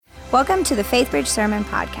Welcome to the FaithBridge Sermon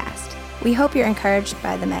Podcast. We hope you're encouraged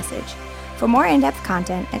by the message. For more in-depth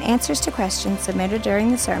content and answers to questions submitted during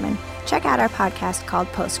the sermon, check out our podcast called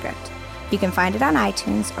Postscript. You can find it on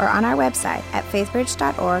iTunes or on our website at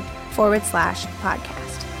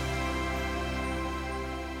faithbridge.org/podcast.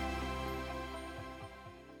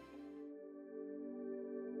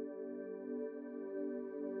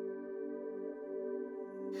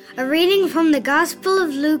 A reading from the Gospel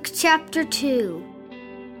of Luke, chapter 2.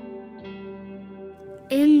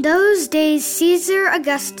 In those days, Caesar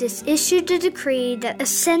Augustus issued a decree that a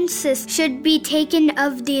census should be taken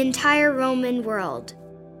of the entire Roman world.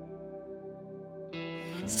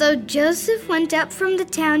 So Joseph went up from the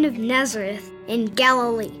town of Nazareth in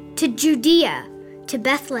Galilee to Judea, to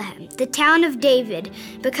Bethlehem, the town of David,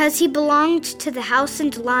 because he belonged to the house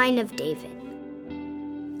and line of David.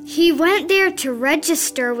 He went there to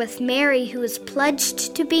register with Mary, who was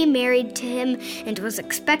pledged to be married to him and was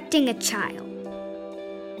expecting a child.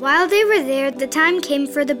 While they were there, the time came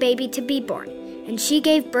for the baby to be born, and she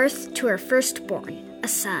gave birth to her firstborn, a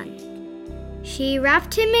son. She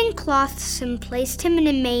wrapped him in cloths and placed him in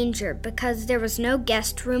a manger because there was no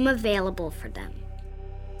guest room available for them.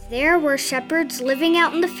 There were shepherds living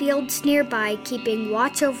out in the fields nearby, keeping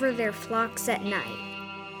watch over their flocks at night.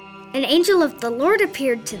 An angel of the Lord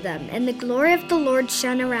appeared to them, and the glory of the Lord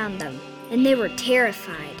shone around them, and they were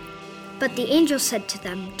terrified. But the angel said to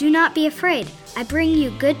them, "Do not be afraid. I bring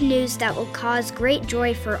you good news that will cause great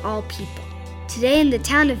joy for all people. Today in the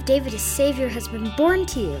town of David a Savior has been born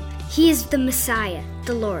to you. He is the Messiah,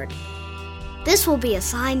 the Lord. This will be a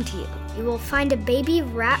sign to you. You will find a baby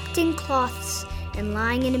wrapped in cloths and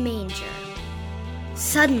lying in a manger."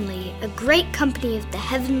 Suddenly, a great company of the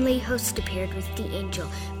heavenly host appeared with the angel,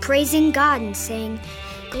 praising God and saying,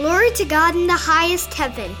 "Glory to God in the highest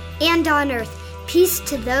heaven, and on earth, peace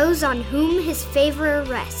to those on whom his favor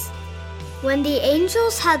rests." When the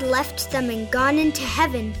angels had left them and gone into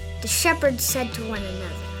heaven, the shepherds said to one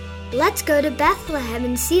another, "Let's go to Bethlehem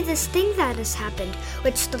and see this thing that has happened,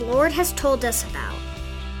 which the Lord has told us about."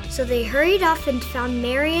 So they hurried off and found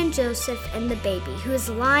Mary and Joseph and the baby, who was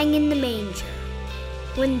lying in the manger.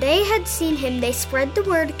 When they had seen him, they spread the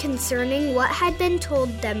word concerning what had been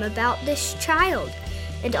told them about this child,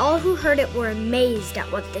 and all who heard it were amazed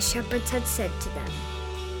at what the shepherds had said to them.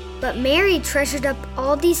 But Mary treasured up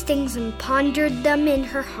all these things and pondered them in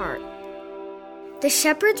her heart. The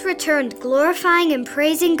shepherds returned, glorifying and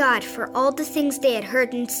praising God for all the things they had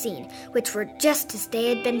heard and seen, which were just as they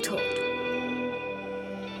had been told.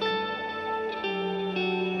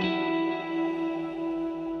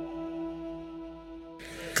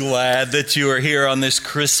 Glad that you are here on this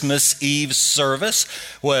Christmas Eve service,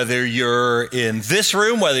 whether you're in this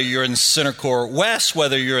room, whether you're in Center Court West,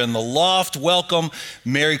 whether you're in the loft. Welcome.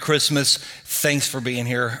 Merry Christmas. Thanks for being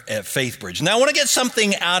here at FaithBridge. Now, I want to get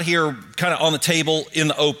something out here kind of on the table in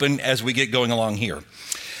the open as we get going along here.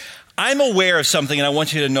 I'm aware of something, and I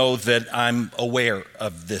want you to know that I'm aware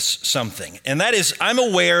of this something. And that is, I'm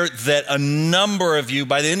aware that a number of you,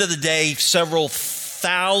 by the end of the day, several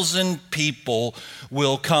thousand people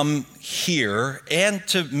will come here and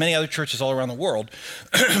to many other churches all around the world.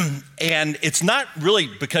 And it's not really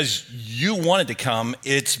because you wanted to come,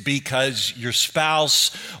 it's because your spouse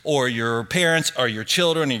or your parents or your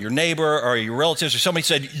children or your neighbor or your relatives or somebody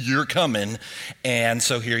said, "You're coming," and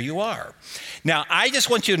so here you are. Now, I just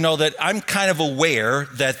want you to know that I'm kind of aware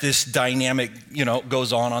that this dynamic,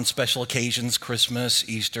 goes on special occasions, Christmas,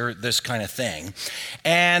 Easter, this kind of thing.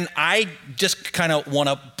 And I just kind of want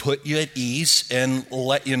to put you at ease and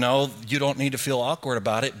let you know you don't need to feel awkward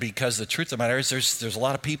about it, because the truth of the matter is there's a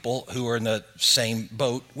lot of people who are in the same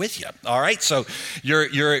boat with you. All right, so you're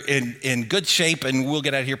in good shape, and we'll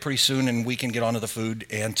get out of here pretty soon, and we can get on to the food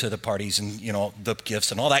and to the parties and the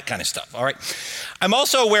gifts and all that kind of stuff. All right. I'm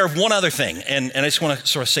also aware of one other thing, and I just want to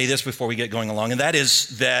sort of say this before we get going along, and that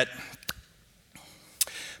is that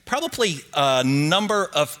probably a number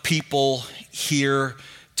of people here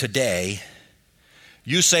today,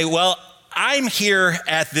 you say, "Well, I'm here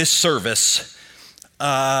at this service,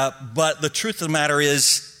 but the truth of the matter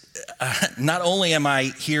is, not only am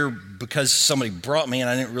I here because somebody brought me and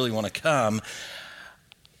I didn't really want to come,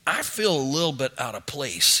 I feel a little bit out of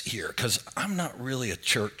place here because I'm not really a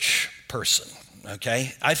church person."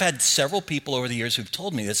 Okay, I've had several people over the years who've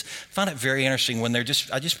told me this. Found it very interesting when I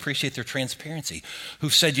just appreciate their transparency.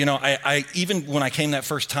 Who've said, I even when I came that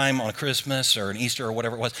first time on Christmas or an Easter or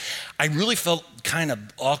whatever it was, I really felt kind of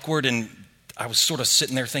awkward and I was sort of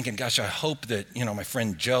sitting there thinking, gosh, I hope that, my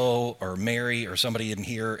friend Joe or Mary or somebody in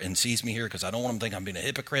here and sees me here, because I don't want them to think I'm being a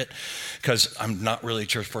hypocrite, because I'm not really a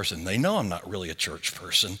church person. They know I'm not really a church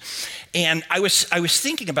person. And I was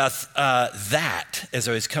thinking about that as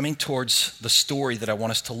I was coming towards the story that I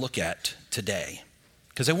want us to look at today,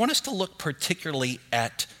 because I want us to look particularly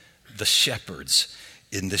at the shepherds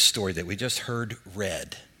in this story that we just heard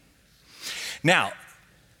read. Now,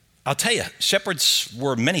 I'll tell you, shepherds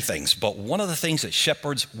were many things, but one of the things that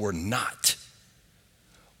shepherds were not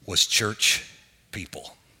was church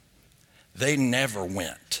people. They never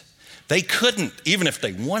went. They couldn't, even if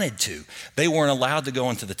they wanted to, they weren't allowed to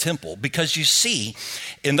go into the temple, because you see,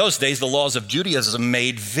 in those days, the laws of Judaism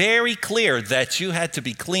made very clear that you had to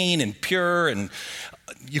be clean and pure, and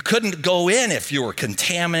you couldn't go in if you were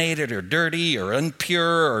contaminated or dirty or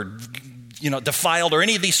impure or defiled or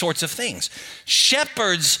any of these sorts of things.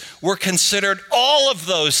 Shepherds were considered all of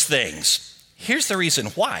those things. Here's the reason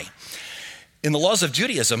why. In the laws of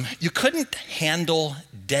Judaism, you couldn't handle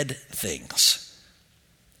dead things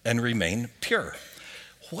and remain pure.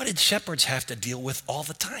 What did shepherds have to deal with all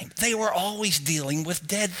the time? They were always dealing with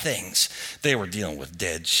dead things. They were dealing with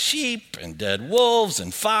dead sheep and dead wolves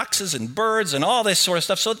and foxes and birds and all this sort of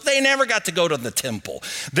stuff. So they never got to go to the temple.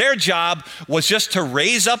 Their job was just to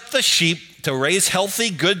raise up the sheep, to raise healthy,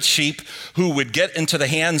 good sheep who would get into the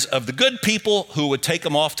hands of the good people who would take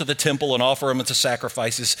them off to the temple and offer them as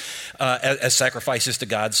sacrifices to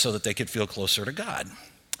God so that they could feel closer to God.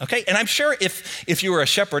 Okay, and I'm sure if you were a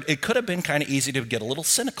shepherd, it could have been kind of easy to get a little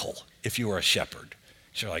cynical if you were a shepherd.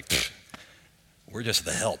 So you're like, we're just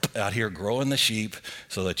the help out here growing the sheep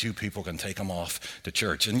so that you people can take them off to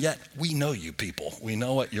church. And yet, we know you people. We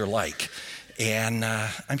know what you're like. And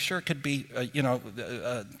I'm sure it could be,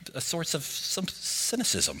 a source of some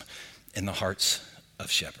cynicism in the hearts of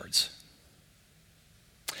shepherds.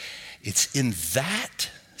 It's in that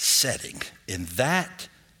setting, in that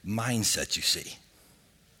mindset, you see,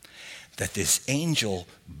 that this angel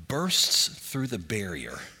bursts through the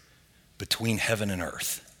barrier between heaven and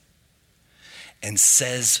earth and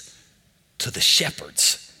says to the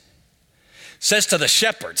shepherds,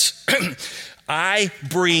 I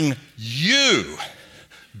bring you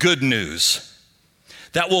good news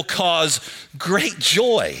that will cause great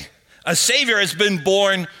joy. A Savior has been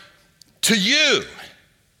born to you,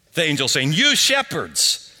 the angel saying, you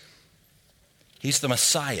shepherds. He's the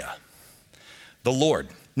Messiah, the Lord.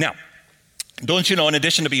 Now, don't you know, in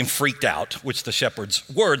addition to being freaked out, which the shepherds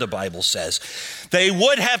were, the Bible says, they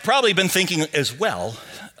would have probably been thinking as well,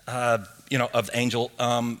 of angel.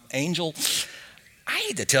 Angel, I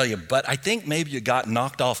hate to tell you, but I think maybe you got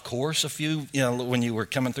knocked off course when you were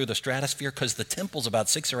coming through the stratosphere, because the temple's about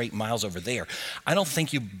 6 or 8 miles over there. I don't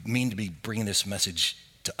think you mean to be bringing this message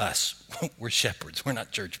to us. We're shepherds. We're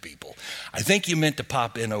not church people. I think you meant to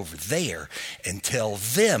pop in over there and tell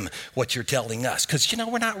them what you're telling us. Because,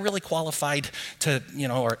 we're not really qualified to,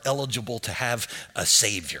 or eligible to have a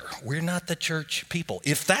Savior. We're not the church people.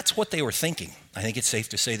 If that's what they were thinking, I think it's safe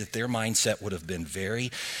to say that their mindset would have been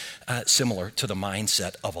very similar to the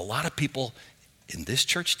mindset of a lot of people in this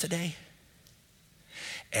church today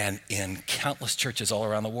and in countless churches all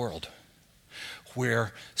around the world,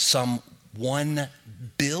 where some 1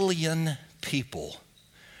 billion people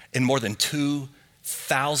in more than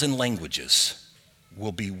 2,000 languages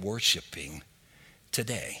will be worshiping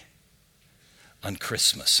today on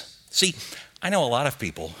Christmas. See, I know a lot of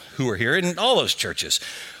people who are here in all those churches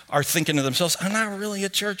are thinking to themselves, I'm not really a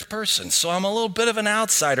church person, so I'm a little bit of an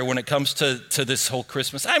outsider when it comes to this whole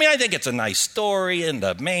Christmas. I mean, I think it's a nice story, and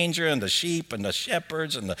the manger and the sheep and the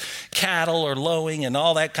shepherds and the cattle are lowing and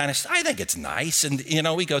all that kind of stuff. I think it's nice, and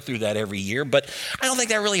we go through that every year, but I don't think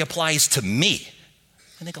that really applies to me.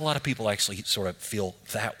 I think a lot of people actually sort of feel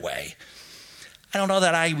that way. I don't know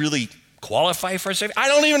that I really qualify for a Savior. I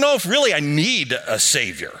don't even know if really I need a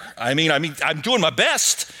Savior. I mean, I'm doing my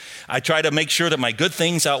best. I try to make sure that my good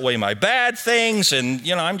things outweigh my bad things, and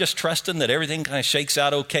I'm just trusting that everything kind of shakes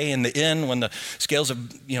out okay in the end when the scales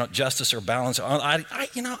of justice are balanced. I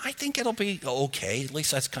think it'll be okay. At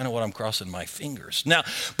least that's kind of what I'm crossing my fingers. Now,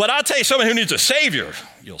 but I'll tell you, someone who needs a Savior,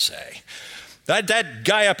 you'll say, that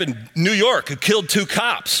guy up in New York who killed 2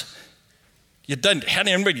 cops.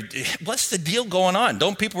 What's the deal going on?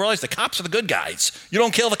 Don't people realize the cops are the good guys? You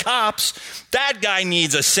don't kill the cops. That guy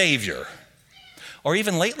needs a Savior. Or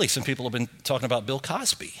even lately, some people have been talking about Bill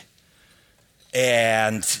Cosby.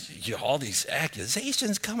 And all these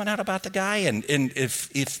accusations coming out about the guy. And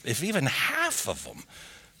if even half of them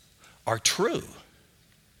are true,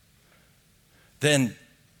 then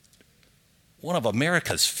one of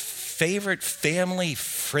America's favorite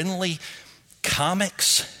family-friendly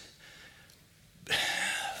comics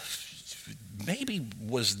maybe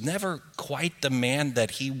was never quite the man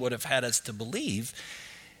that he would have had us to believe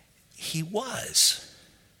he was.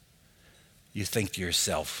 You think to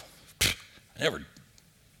yourself, I never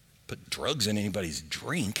put drugs in anybody's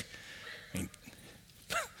drink. I mean,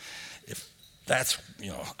 if that's,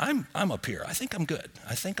 I'm up here. I think I'm good.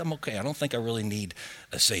 I think I'm okay. I don't think I really need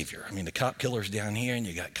a savior. I mean, the cop killer's down here, and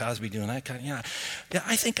you got Cosby doing that kind of, yeah,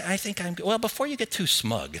 I think I'm good. Well, before you get too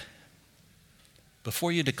smug,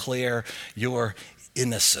 before you declare your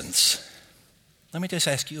innocence, let me just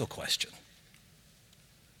ask you a question.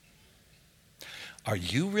 Are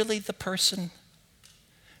you really the person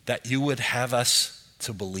that you would have us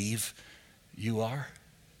to believe you are?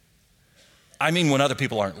 I mean, when other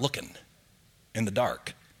people aren't looking, in the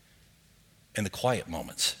dark, in the quiet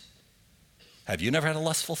moments. Have you never had a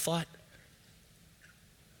lustful thought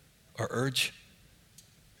or urge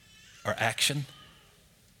or action?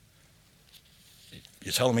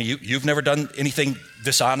 You're telling me you've never done anything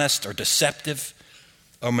dishonest or deceptive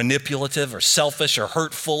or manipulative or selfish or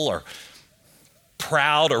hurtful or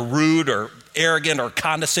proud or rude or arrogant or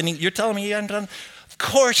condescending? You're telling me you haven't done? Of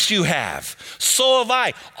course you have. So have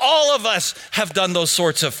I. All of us have done those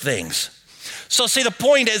sorts of things. So see, the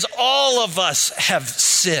point is all of us have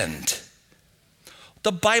sinned.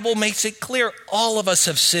 The Bible makes it clear all of us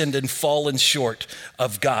have sinned and fallen short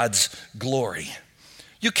of God's glory.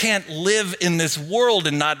 You can't live in this world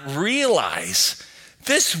and not realize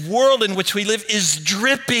this world in which we live is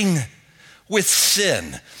dripping with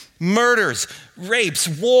sin. Murders, rapes,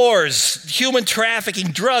 wars, human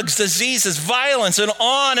trafficking, drugs, diseases, violence, and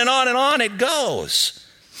on and on and on it goes.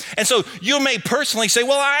 And so you may personally say,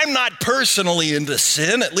 well, I'm not personally into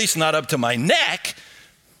sin, at least not up to my neck.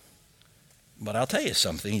 But I'll tell you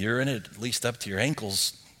something, you're in it at least up to your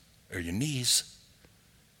ankles or your knees.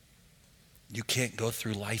 You can't go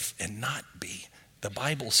through life and not be. The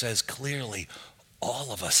Bible says clearly,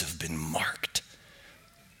 all of us have been marked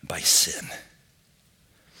by sin.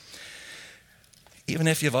 Even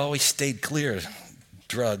if you've always stayed clear of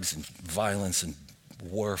drugs and violence and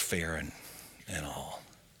warfare and all.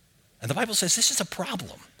 And the Bible says this is a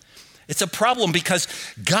problem. It's a problem because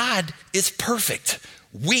God is perfect.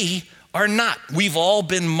 We are not. We've all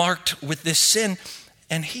been marked with this sin,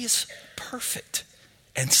 and He's perfect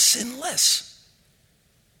and sinless.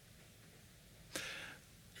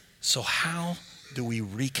 So how do we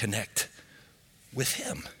reconnect with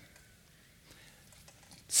Him?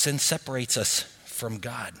 Sin separates us from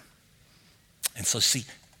God. And so see,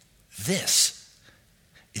 this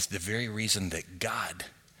is the very reason that God,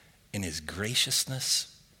 in His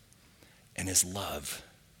graciousness and His love,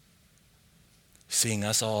 seeing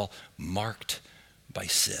us all marked by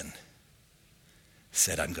sin,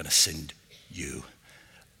 said, I'm going to send you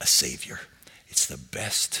a Savior. It's the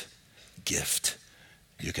best gift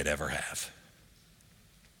you could ever have.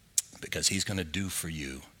 Because He's going to do for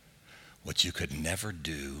you what you could never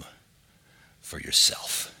do for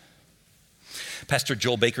yourself. Pastor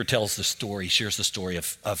Joel Baker tells the story, shares the story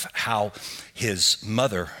of how his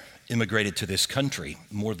mother immigrated to this country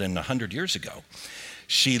more than 100 years ago.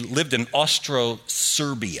 She lived in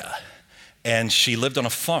Austro-Serbia, and she lived on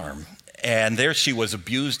a farm. And there she was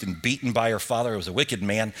abused and beaten by her father, who was a wicked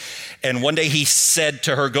man. And one day he said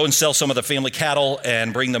to her, go and sell some of the family cattle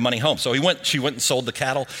and bring the money home. So she went and sold the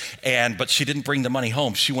cattle, but she didn't bring the money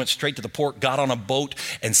home. She went straight to the port, got on a boat,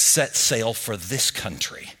 and set sail for this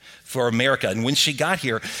country, for America. And when she got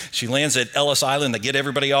here, she lands at Ellis Island. They get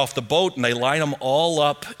everybody off the boat, and they line them all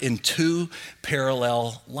up in two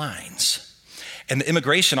parallel lines. And the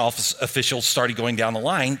immigration office officials started going down the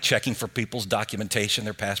line, checking for people's documentation,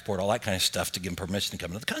 their passport, all that kind of stuff to give them permission to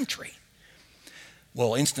come into the country.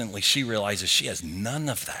 Well, instantly she realizes she has none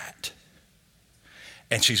of that.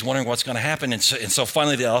 And she's wondering what's going to happen. And so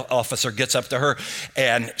finally the officer gets up to her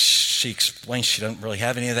and she explains she doesn't really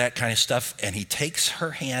have any of that kind of stuff. And he takes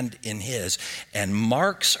her hand in his and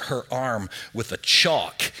marks her arm with a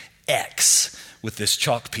chalk X with this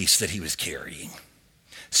chalk piece that he was carrying,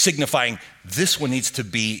 signifying this one needs to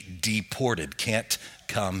be deported, can't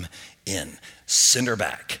come in. Send her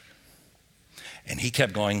back. And he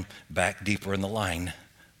kept going back deeper in the line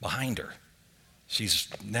behind her. She's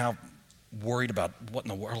now worried about what in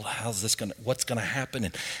the world, what's going to happen?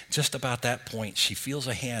 And just about that point, she feels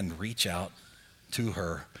a hand reach out to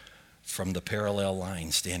her from the parallel line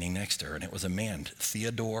standing next to her. And it was a man,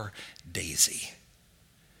 Theodore Daisy.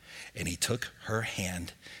 And he took her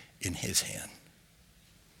hand in his hand.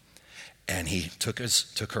 And he took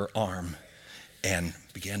her arm and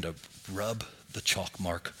began to rub the chalk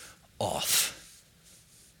mark off.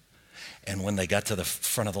 And when they got to the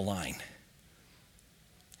front of the line,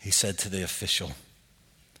 he said to the official,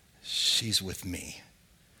 she's with me.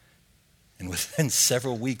 And within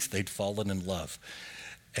several weeks, they'd fallen in love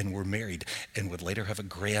and were married and would later have a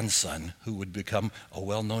grandson who would become a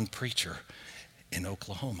well-known preacher in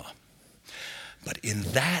Oklahoma. But in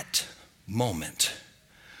that moment,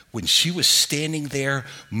 when she was standing there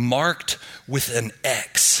marked with an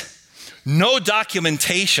X, no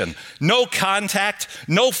documentation, no contact,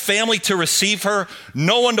 no family to receive her,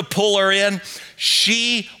 no one to pull her in.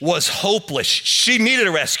 She was hopeless. She needed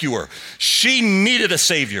a rescuer. She needed a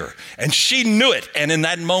savior, and she knew it. And in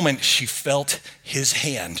that moment, she felt his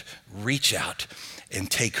hand reach out and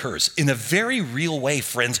take hers. In a very real way,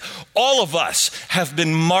 friends, all of us have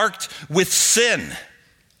been marked with sin.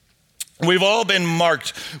 We've all been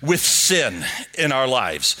marked with sin in our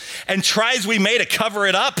lives. And try as we may to cover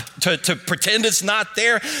it up, to pretend it's not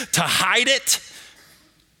there, to hide it,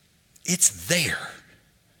 it's there.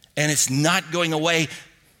 And it's not going away.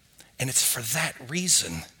 And it's for that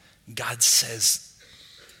reason God says,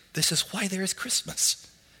 this is why there is Christmas.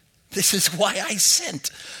 This is why I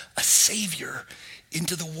sent a Savior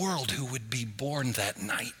into the world who would be born that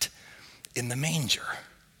night in the manger.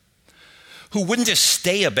 Who wouldn't just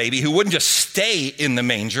stay a baby, who wouldn't just stay in the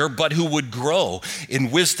manger, but who would grow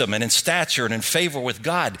in wisdom and in stature and in favor with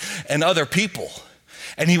God and other people.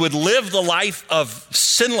 And he would live the life of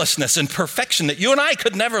sinlessness and perfection that you and I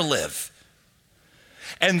could never live.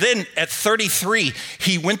 And then at 33,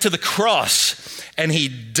 he went to the cross and he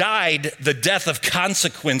died the death of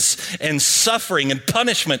consequence and suffering and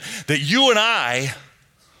punishment that you and I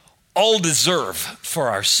all deserve for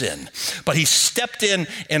our sin. But he stepped in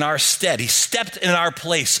our stead. He stepped in our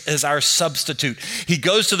place as our substitute. He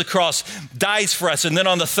goes to the cross, dies for us, and then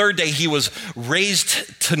on the third day he was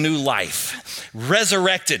raised to new life,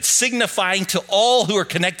 resurrected, signifying to all who are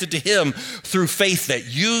connected to him through faith that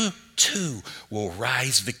you too will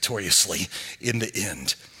rise victoriously in the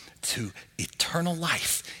end to eternal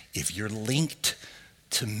life if you're linked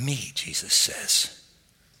to me, Jesus says,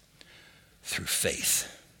 through faith.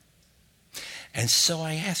 And so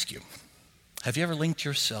I ask you, have you ever linked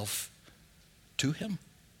yourself to him?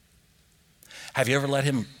 Have you ever let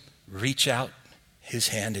him reach out his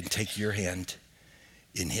hand and take your hand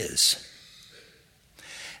in his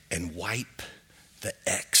and wipe the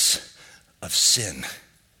X of sin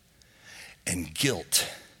and guilt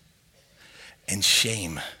and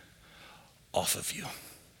shame off of you?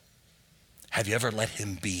 Have you ever let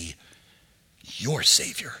him be your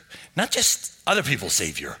Savior? Not just other people's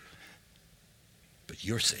Savior, but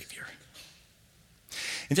your Savior.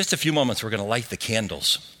 In just a few moments, we're going to light the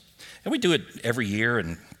candles. And we do it every year,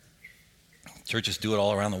 and churches do it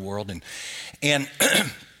all around the world. And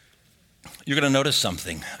you're going to notice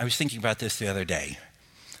something. I was thinking about this the other day.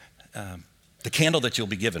 The candle that you'll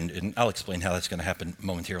be given, and I'll explain how that's going to happen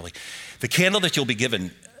momentarily. The candle that you'll be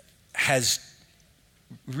given has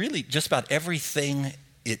really just about everything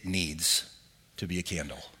it needs to be a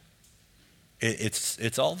candle.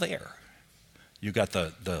 It's all there. You got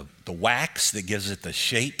the wax that gives it the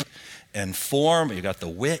shape and form. You got the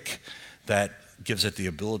wick that gives it the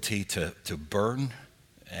ability to burn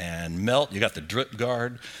and melt. You got the drip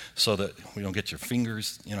guard so that we don't get your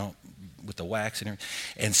fingers, with the wax and everything.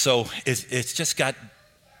 And so it's just got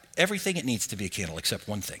everything it needs to be a candle except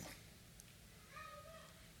one thing.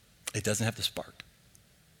 It doesn't have the spark.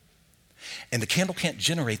 And the candle can't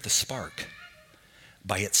generate the spark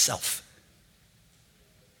by itself.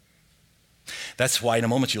 That's why in a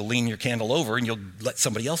moment you'll lean your candle over and you'll let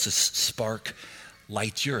somebody else's spark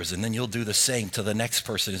light yours. And then you'll do the same to the next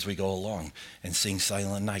person as we go along and sing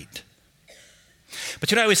Silent Night.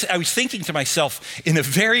 But I was thinking to myself, in a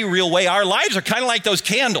very real way, our lives are kind of like those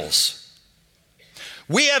candles.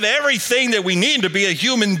 We have everything that we need to be a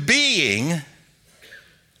human being,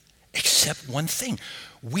 except one thing.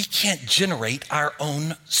 We can't generate our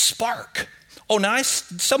own spark. Oh, now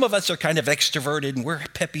some of us are kind of extroverted and we're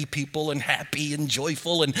peppy people and happy and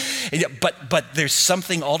joyful, but there's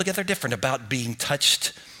something altogether different about being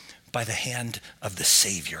touched by the hand of the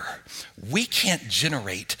Savior. We can't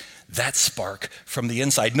generate that spark from the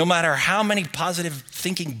inside. No matter how many positive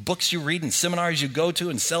thinking books you read and seminars you go to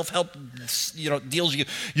and self-help deals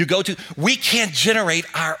you go to, we can't generate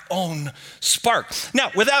our own spark. Now,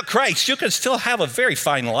 without Christ, you could still have a very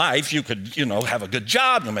fine life. You could, have a good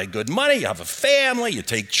job, you make good money, you have a family, you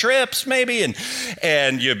take trips maybe,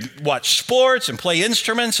 and you watch sports and play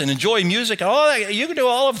instruments and enjoy music and all that. You can do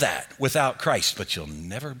all of that without Christ, but you'll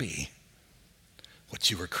never be what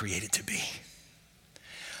you were created to be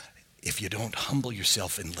if you don't humble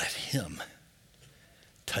yourself and let him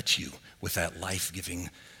touch you with that life-giving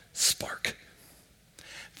spark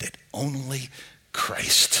that only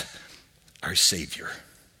Christ, our Savior,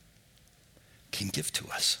 can give to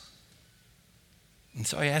us. And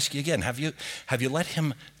so I ask you again, have you let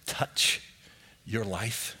him touch your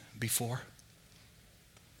life before?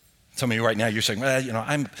 Some of you right now, you're saying, well,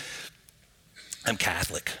 I'm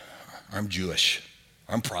Catholic, or I'm Jewish,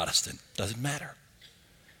 or I'm Protestant. Doesn't matter.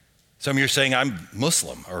 Some of you are saying, I'm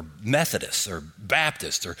Muslim, or Methodist, or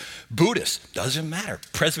Baptist, or Buddhist. Doesn't matter.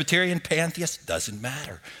 Presbyterian, Pantheist. Doesn't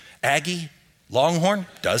matter. Aggie, Longhorn.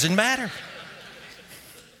 Doesn't matter.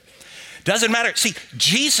 Doesn't matter. See,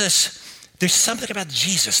 Jesus, there's something about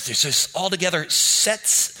Jesus. There's this altogether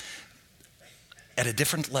sets at a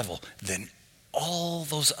different level than all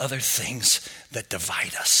those other things that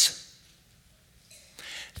divide us.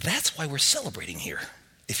 That's why we're celebrating here,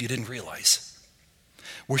 if you didn't realize.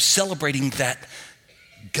 We're celebrating that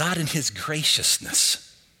God in his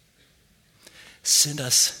graciousness sent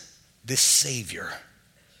us this Savior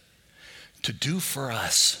to do for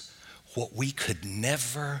us what we could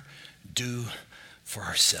never do for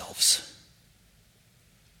ourselves.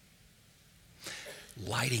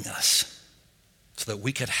 Lighting us so that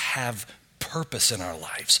we could have purpose in our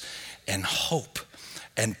lives and hope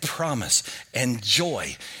and promise and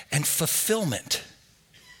joy and fulfillment.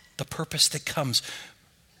 The purpose that comes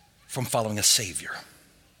from following a Savior.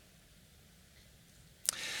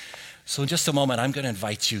 So in just a moment, I'm going to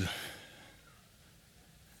invite you,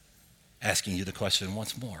 asking you the question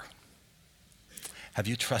once more. Have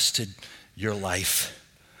you trusted your life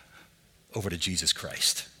over to Jesus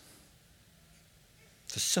Christ?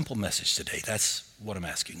 It's a simple message today. That's what I'm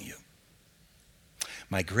asking you.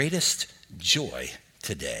 My greatest joy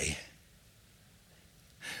today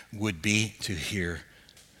would be to hear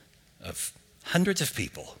of hundreds of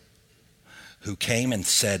people who came and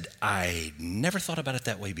said, I never thought about it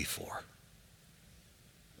that way before,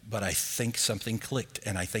 but I think something clicked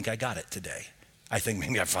and I think I got it today. I think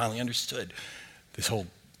maybe I finally understood this whole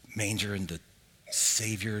manger and the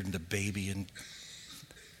Savior and the baby, and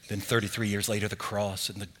then 33 years later, the cross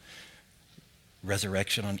and the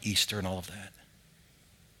resurrection on Easter and all of that.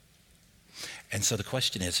 And so the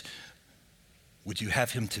question is, would you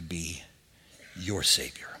have him to be your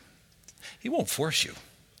Savior? He won't force you.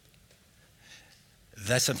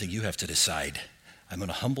 That's something you have to decide. I'm going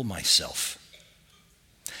to humble myself.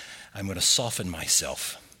 I'm going to soften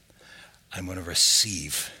myself. I'm going to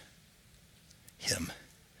receive him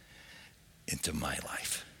into my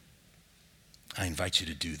life. I invite you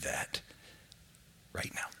to do that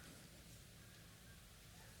right now.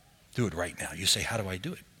 Do it right now. You say, how do I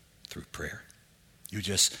do it? Through prayer. You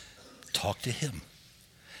just talk to him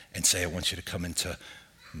and say, I want you to come into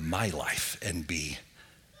my life and be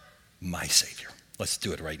my Savior. Let's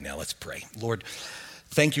do it right now. Let's pray. Lord,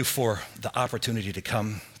 thank you for the opportunity to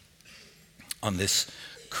come on this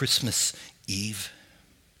Christmas Eve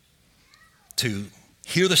to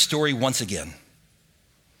hear the story once again,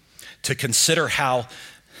 to consider how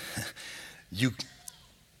you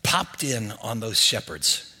popped in on those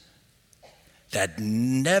shepherds that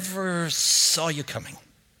never saw you coming,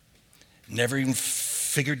 never even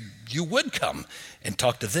figured you would come and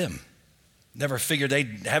talk to them, never figured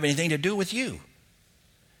they'd have anything to do with you.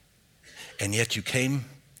 And yet you came,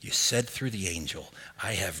 you said through the angel,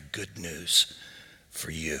 I have good news for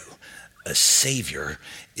you. A Savior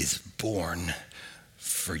is born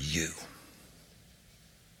for you.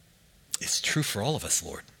 It's true for all of us,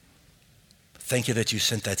 Lord. Thank you that you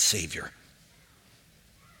sent that Savior.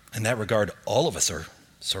 In that regard, all of us are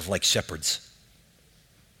sort of like shepherds.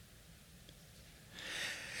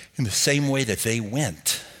 In the same way that they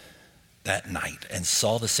went that night and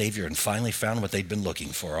saw the Savior and finally found what they'd been looking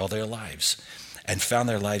for all their lives, and found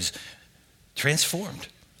their lives transformed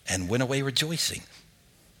and went away rejoicing.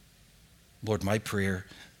 Lord, my prayer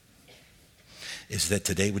is that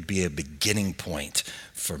today would be a beginning point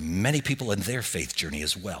for many people in their faith journey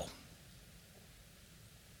as well.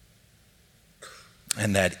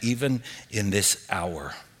 And that even in this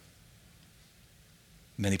hour,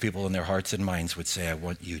 many people in their hearts and minds would say, I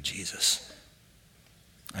want you, Jesus.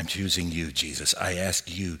 I'm choosing you, Jesus. I ask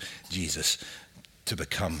you, Jesus, to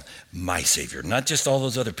become my Savior. Not just all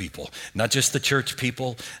those other people, not just the church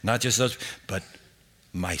people, not just those, but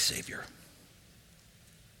my Savior.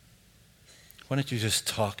 Why don't you just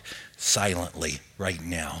talk silently right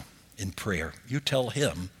now in prayer? You tell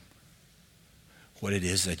him what it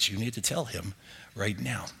is that you need to tell him right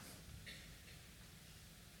now.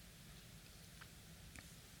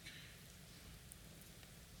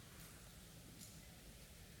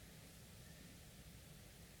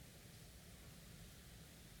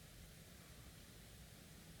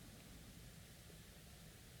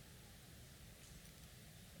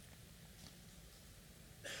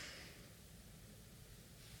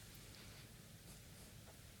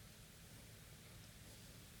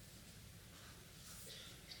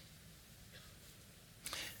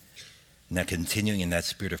 Now, continuing in that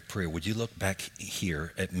spirit of prayer, would you look back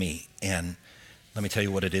here at me and let me tell you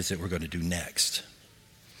what it is that we're going to do next.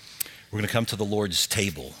 We're going to come to the Lord's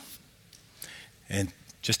table. And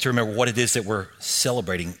just to remember what it is that we're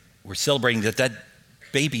celebrating that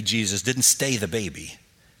baby Jesus didn't stay the baby,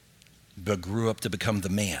 but grew up to become the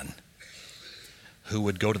man who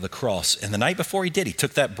would go to the cross. And the night before he did, he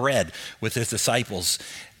took that bread with his disciples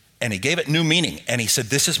and he gave it new meaning. And he said,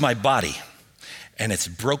 this is my body and it's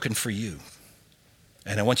broken for you.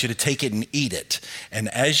 And I want you to take it and eat it. And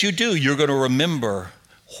as you do, you're going to remember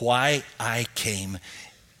why I came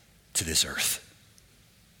to this earth.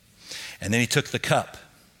 And then he took the cup,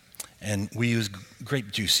 and we use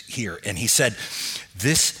grape juice here. And he said,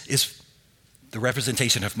 this is the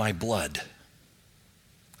representation of my blood.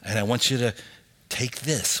 And I want you to take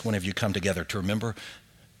this whenever you come together to remember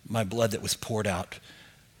my blood that was poured out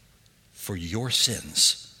for your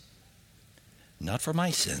sins. Not for my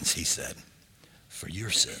sins, he said, for your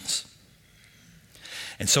sins.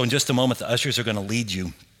 And so in just a moment, the ushers are going to lead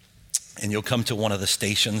you, and you'll come to one of the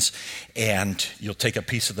stations, and you'll take a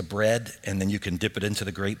piece of the bread, and then you can dip it into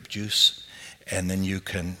the grape juice, and then you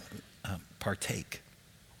can partake.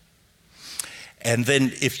 And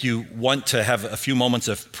then if you want to have a few moments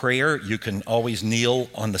of prayer, you can always kneel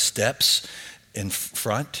on the steps in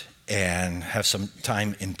front and have some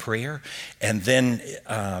time in prayer. And then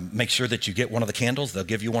make sure that you get one of the candles. They'll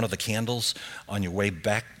give you one of the candles on your way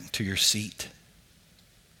back to your seat.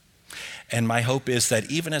 And my hope is that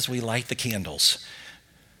even as we light the candles,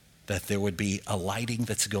 that there would be a lighting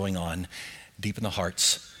that's going on deep in the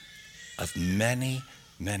hearts of many,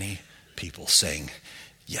 many people saying,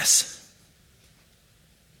 yes,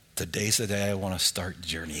 today's the day I want to start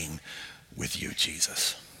journeying with you,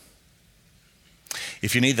 Jesus.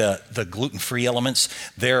 If you need the gluten-free elements,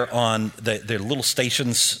 they're on they're little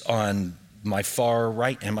stations on my far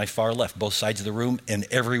right and my far left, both sides of the room, in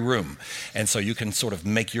every room. And so you can sort of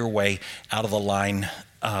make your way out of the line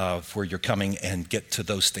where you're coming and get to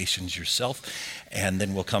those stations yourself. And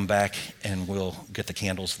then we'll come back and we'll get the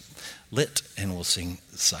candles lit and we'll sing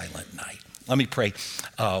Silent Night. Let me pray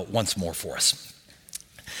once more for us.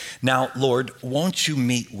 Now, Lord, won't you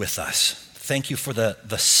meet with us? Thank you for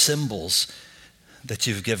the symbols that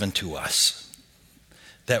you've given to us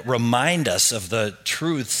that remind us of the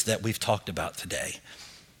truths that we've talked about today.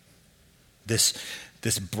 This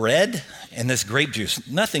bread and this grape juice,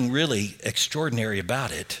 nothing really extraordinary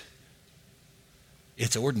about it.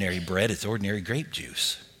 It's ordinary bread, it's ordinary grape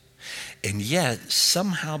juice. And yet,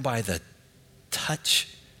 somehow by the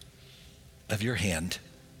touch of your hand,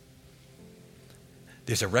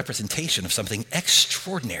 there's a representation of something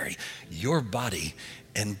extraordinary, your body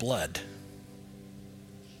and blood.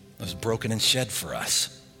 It was broken and shed for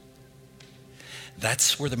us.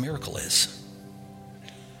 That's where the miracle is.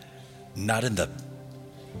 Not in the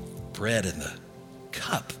bread and the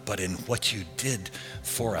cup, but in what you did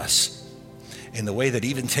for us. In the way that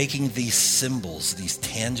even taking these symbols, these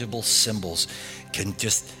tangible symbols, can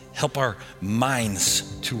just help our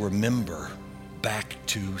minds to remember back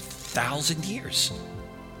to 1,000 years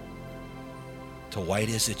to why it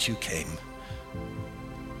is that you came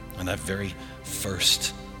on that very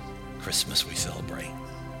first Christmas we celebrate.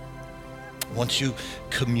 Won't you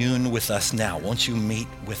commune with us now? Won't you meet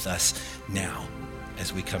with us now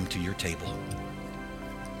as we come to your table?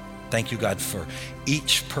 Thank you, God, for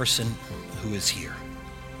each person who is here.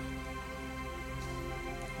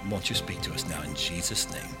 Won't you speak to us now in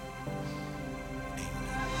Jesus' name?